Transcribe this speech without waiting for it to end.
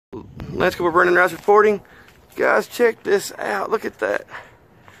LcPLBrandon Rice reporting. Guys, check this out. Look at that.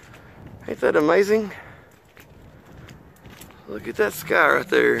 Ain't that amazing? Look at that sky right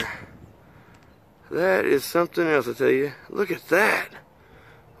there. That is something else, I tell you. Look at that.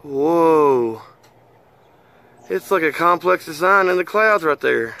 Whoa. It's like a complex design in the clouds right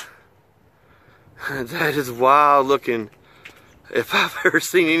there. That is wild looking. If I've ever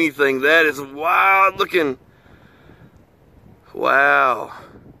seen anything, that is wild looking. Wow.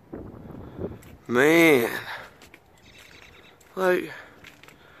 Man. Like,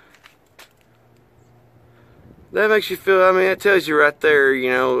 that makes you feel, I mean, it tells you right there, you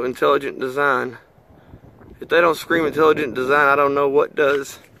know, intelligent design. If they don't scream intelligent design, I don't know what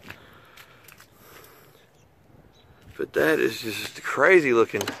does. But that is just crazy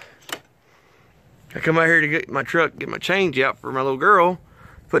looking. I come out here to get my truck, get my change out for my little girl,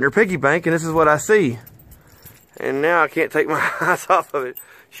 putting her piggy bank, and this is what I see. And now I can't take my eyes off of it.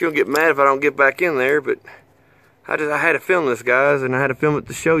 She'll get mad if I don't get back in there, but I had to film this, guys, and I had to film it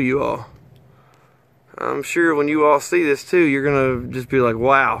to show you all. I'm sure when you all see this too, you're gonna just be like,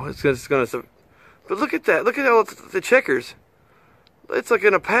 wow, it's gonna. But look at that. Look at all the checkers. It's like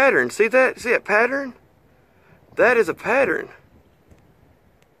in a pattern. See that? See that pattern? That is a pattern.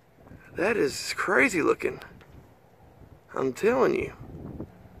 That is crazy looking. I'm telling you.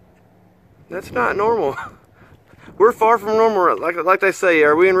 That's not normal. We're far from normal. Like they say,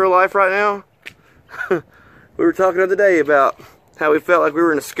 are we in real life right now? We were talking the other day about how we felt like we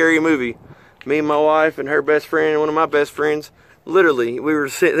were in a scary movie. Me and my wife and her best friend and one of my best friends. Literally, we were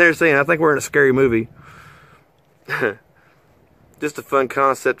sitting there saying, I think we're in a scary movie. Just a fun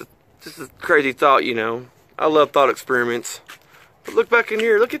concept. Just a crazy thought, you know. I love thought experiments. But look back in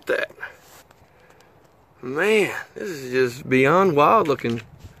here. Look at that. Man, this is just beyond wild looking.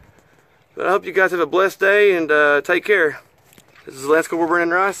 But I hope you guys have a blessed day and take care. This is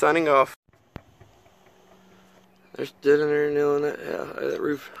LcPLBrandon Rice signing off. They're still in there nailing that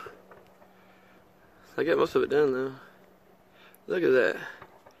roof. I got most of it done though. Look at that.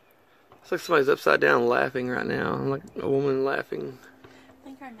 It's like somebody's upside down laughing right now. Like a woman laughing. I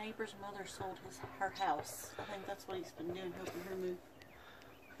think our neighbor's mother sold her house. I think that's what he's been doing, helping her move.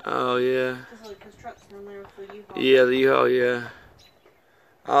 Oh yeah. Just like his truck's in there with the U-Haul. Yeah, the U-Haul, yeah.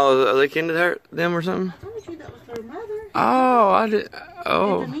 Oh, are they kin to them or something? I told you that was their mother. Oh, I did.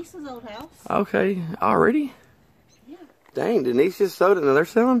 Oh. In Denise's old house. Okay, already? Yeah. Dang, Denise just sold it and they're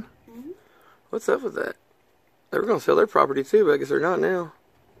selling? Mm-hmm. What's up with that? They were going to sell their property too, but I guess they're not now.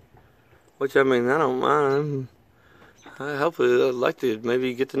 Which, I mean, I don't mind. Hopefully, I'd like to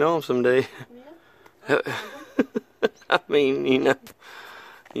maybe get to know them someday. Yeah. I mean, you know,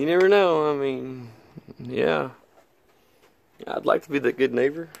 you never know. I mean, yeah. I'd like to be the good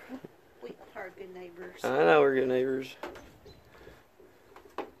neighbor. We are good neighbors. I know we're good neighbors.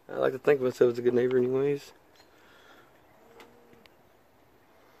 I like to think of myself as a good neighbor anyways.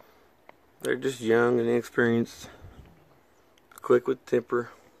 They're just young and inexperienced. Quick with temper.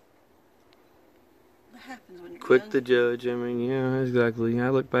 What happens when you're quick young? to judge. I mean, yeah, exactly. I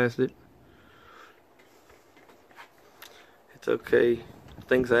look past it. It's okay.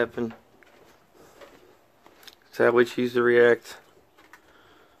 Things happen. It's how we choose to react.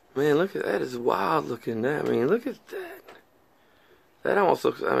 Man, look at that. Is wild looking. I mean, look at that. That almost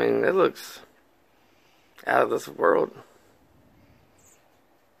looks, I mean, that looks out of this world.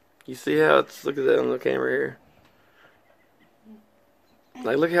 You see how it's, look at that on the camera here.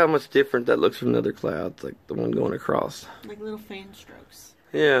 Like, look how much different that looks from the other clouds, like the one going across. Like little fan strokes.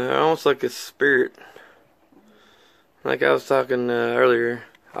 Yeah, almost like a spirit. Like I was talking earlier,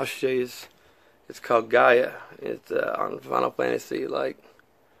 I'll show you. It's called Gaia. It's on Final Fantasy. Like,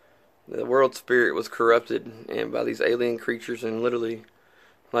 the world spirit was corrupted and by these alien creatures, and literally,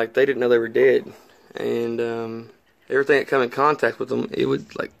 like, they didn't know they were dead. And everything that come in contact with them, it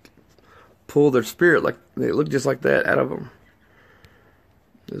would, like, pull their spirit, like, it looked just like that out of them.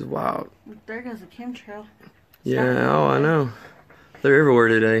 It was wild. There goes a chemtrail. Yeah, oh, I know. They're everywhere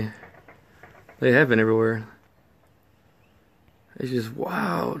today. They have been everywhere. It's just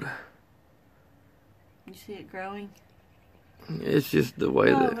wild. You see it growing? It's just the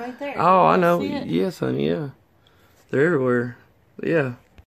way that... right there. Oh, I know. See it? Yes, honey, yeah. They're everywhere. Yeah.